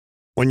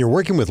When you're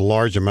working with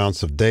large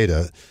amounts of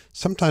data,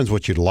 sometimes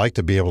what you'd like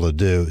to be able to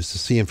do is to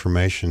see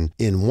information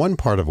in one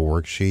part of a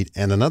worksheet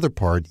and another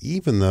part,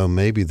 even though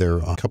maybe they're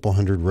a couple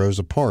hundred rows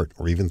apart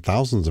or even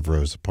thousands of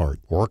rows apart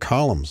or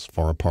columns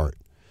far apart.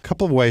 A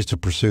couple of ways to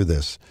pursue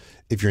this.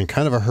 If you're in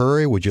kind of a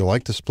hurry, would you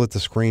like to split the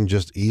screen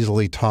just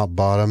easily top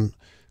bottom?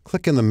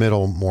 Click in the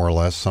middle more or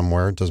less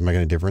somewhere. It doesn't make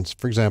any difference.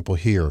 For example,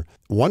 here.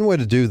 One way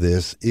to do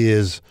this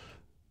is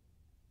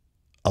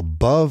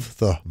above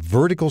the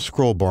vertical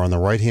scroll bar on the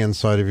right-hand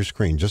side of your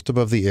screen, just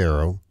above the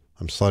arrow.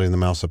 I'm sliding the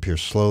mouse up here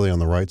slowly on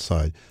the right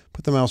side.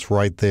 Put the mouse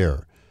right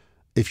there.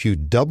 If you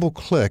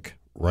double-click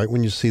right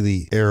when you see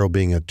the arrow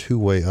being a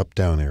two-way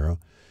up-down arrow,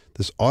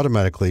 this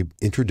automatically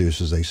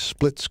introduces a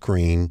split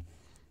screen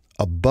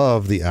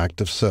above the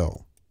active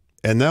cell.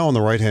 And now on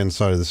the right-hand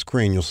side of the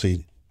screen, you'll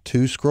see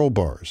two scroll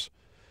bars.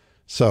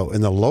 So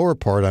in the lower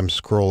part, I'm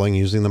scrolling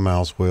using the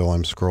mouse wheel.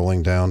 I'm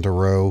scrolling down to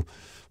row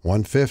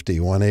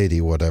 150,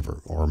 180, whatever.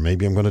 Or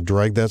maybe I'm going to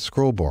drag that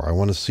scroll bar. I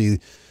want to see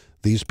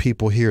these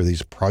people here,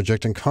 these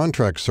project and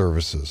contract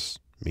services.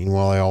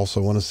 Meanwhile, I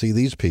also want to see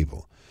these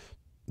people.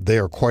 They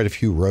are quite a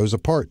few rows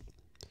apart.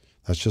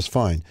 That's just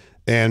fine.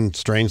 And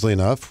strangely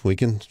enough, we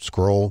can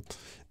scroll,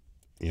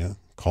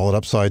 call it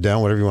upside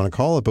down, whatever you want to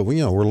call it. But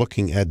we're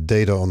looking at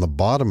data on the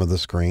bottom of the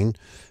screen.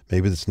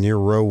 Maybe it's near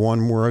row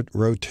 1,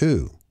 row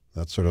 2,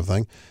 that sort of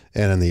thing.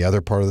 And in the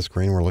other part of the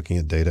screen, we're looking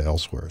at data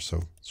elsewhere.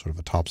 So sort of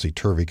a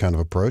topsy-turvy kind of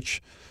approach.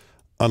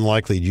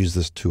 Unlikely to use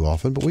this too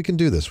often, but we can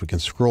do this. We can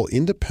scroll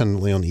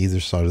independently on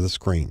either side of the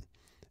screen.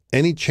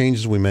 Any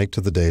changes we make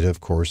to the data, of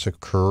course,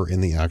 occur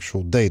in the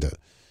actual data.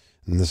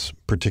 And this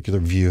particular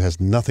view has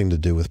nothing to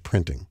do with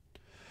printing.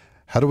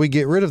 How do we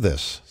get rid of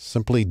this?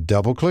 Simply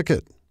double-click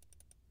it.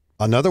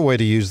 Another way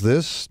to use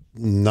this,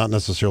 not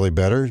necessarily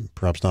better,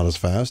 perhaps not as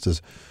fast,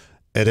 is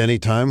at any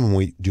time when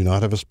we do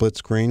not have a split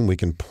screen, we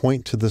can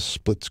point to the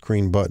split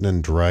screen button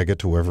and drag it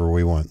to wherever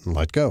we want and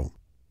let go.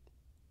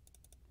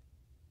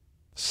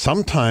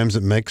 Sometimes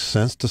it makes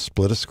sense to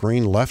split a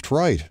screen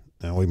left-right.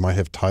 Now, we might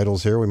have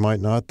titles here, we might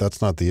not.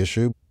 That's not the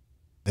issue.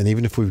 And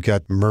even if we've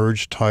got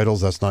merged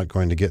titles, that's not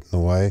going to get in the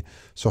way.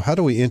 So how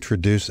do we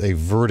introduce a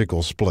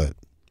vertical split?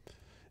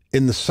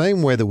 In the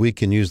same way that we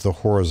can use the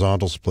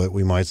horizontal split,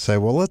 we might say,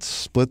 well, let's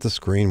split the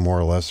screen more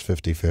or less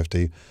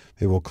 50-50.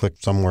 Maybe we'll click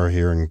somewhere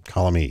here in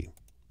column E.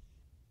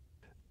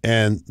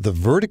 And the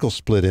vertical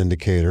split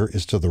indicator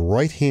is to the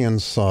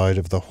right-hand side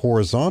of the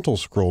horizontal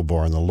scroll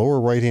bar in the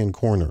lower right-hand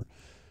corner.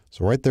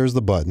 So right there's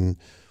the button.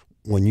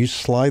 When you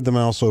slide the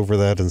mouse over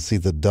that and see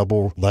the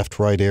double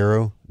left-right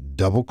arrow,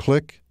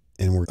 double-click,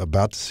 and we're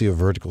about to see a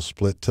vertical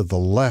split to the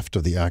left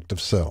of the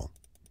active cell.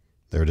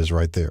 There it is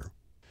right there.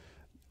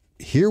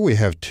 Here we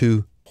have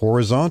two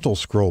horizontal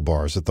scroll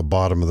bars at the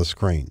bottom of the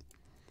screen.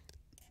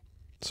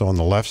 So on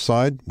the left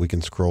side, we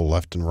can scroll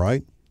left and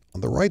right.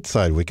 On the right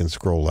side, we can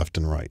scroll left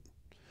and right.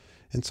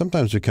 And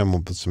sometimes we come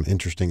up with some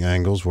interesting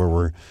angles where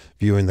we're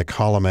viewing the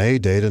column A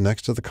data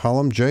next to the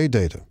column J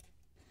data.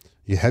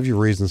 You have your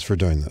reasons for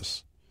doing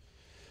this.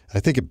 I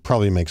think it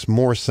probably makes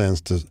more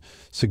sense to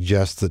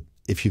suggest that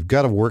if you've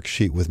got a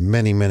worksheet with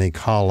many, many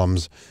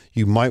columns,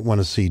 you might want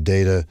to see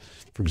data,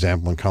 for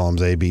example, in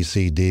columns A, B,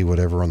 C, D,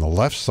 whatever, on the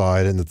left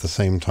side, and at the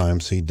same time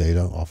see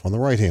data off on the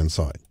right-hand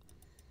side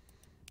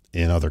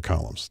in other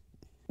columns.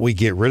 We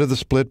get rid of the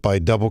split by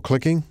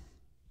double-clicking.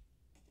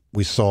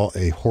 We saw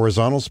a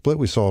horizontal split.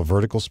 We saw a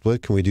vertical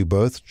split. Can we do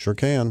both? Sure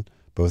can,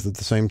 both at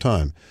the same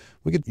time.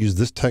 We could use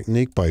this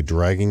technique by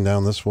dragging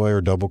down this way or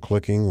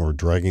double-clicking, or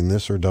dragging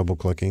this or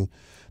double-clicking.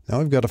 Now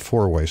we've got a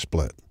four-way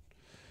split.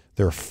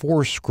 There are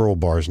 4 scroll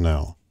bars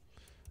now.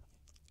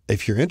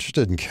 If you're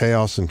interested in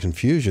chaos and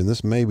confusion,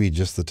 this may be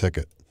just the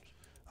ticket.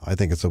 I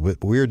think it's a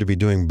bit weird to be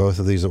doing both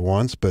of these at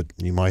once, but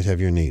you might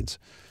have your needs.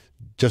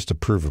 Just to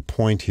prove a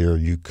point here,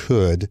 you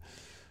could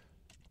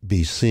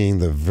be seeing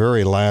the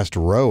very last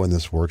row in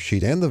this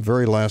worksheet and the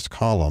very last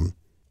column.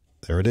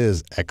 There it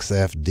is,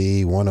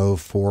 XFD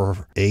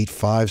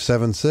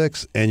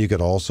 1048576, and you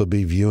could also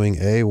be viewing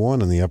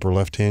A1 in the upper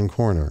left-hand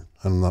corner.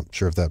 I'm not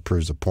sure if that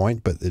proves a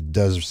point, but it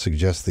does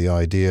suggest the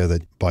idea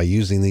that by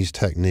using these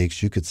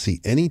techniques, you could see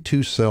any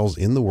 2 cells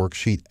in the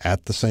worksheet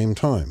at the same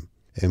time.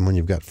 And when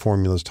you've got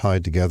formulas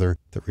tied together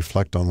that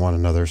reflect on one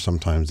another,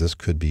 sometimes this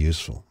could be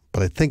useful.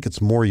 But I think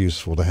it's more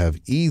useful to have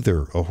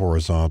either a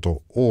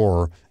horizontal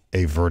or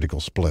a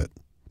vertical split.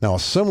 Now, a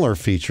similar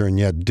feature, and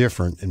yet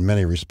different in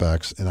many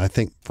respects, and I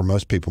think for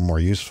most people more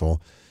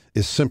useful,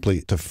 is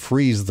simply to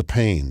freeze the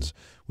panes.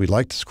 We'd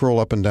like to scroll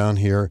up and down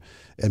here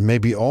and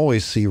maybe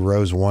always see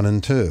rows 1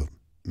 and 2.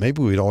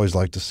 Maybe we'd always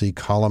like to see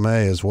column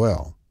A as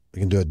well.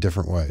 We can do it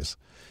different ways.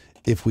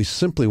 If we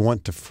simply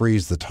want to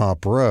freeze the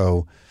top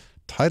row,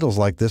 titles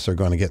like this are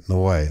going to get in the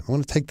way. I'm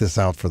going to take this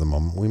out for the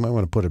moment. We might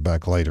want to put it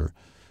back later,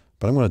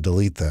 but I'm going to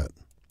delete that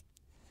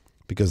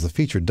because the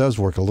feature does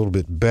work a little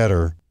bit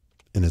better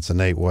in its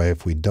innate way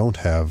if we don't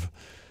have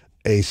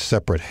a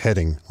separate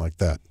heading like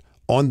that.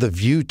 On the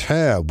View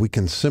tab, we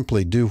can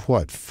simply do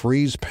what?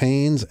 Freeze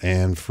panes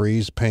and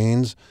freeze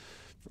panes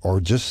or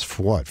just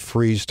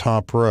freeze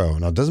top row.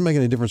 Now, it doesn't make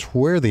any difference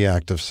where the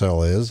active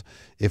cell is.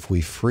 If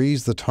we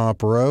freeze the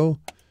top row,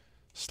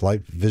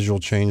 slight visual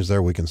change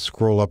there, we can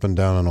scroll up and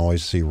down and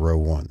always see row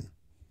 1.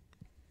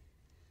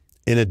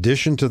 In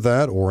addition to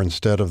that, or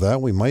instead of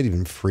that, we might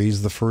even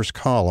freeze the first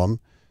column,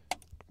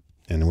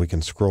 and we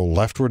can scroll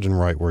leftward and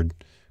rightward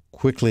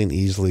quickly and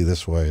easily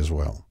this way as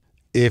well.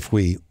 If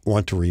we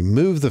want to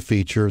remove the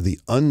feature, the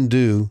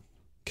undo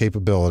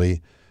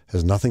capability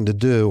has nothing to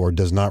do or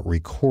does not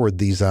record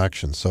these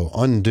actions. So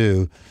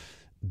undo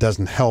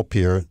doesn't help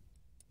here.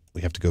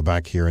 We have to go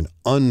back here and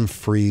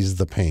unfreeze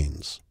the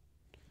panes.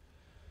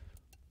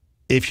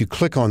 If you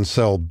click on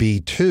cell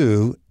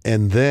B2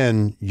 and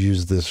then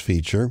use this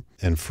feature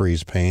and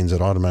freeze panes,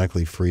 it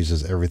automatically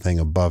freezes everything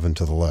above and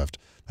to the left.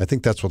 I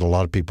think that's what a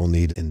lot of people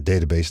need in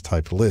database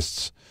type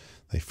lists.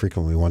 They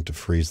frequently want to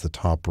freeze the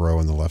top row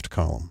and the left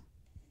column.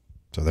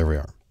 So there we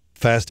are.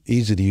 Fast,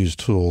 easy to use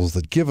tools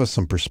that give us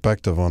some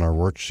perspective on our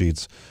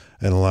worksheets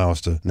and allow us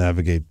to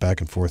navigate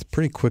back and forth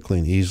pretty quickly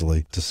and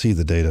easily to see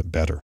the data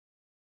better.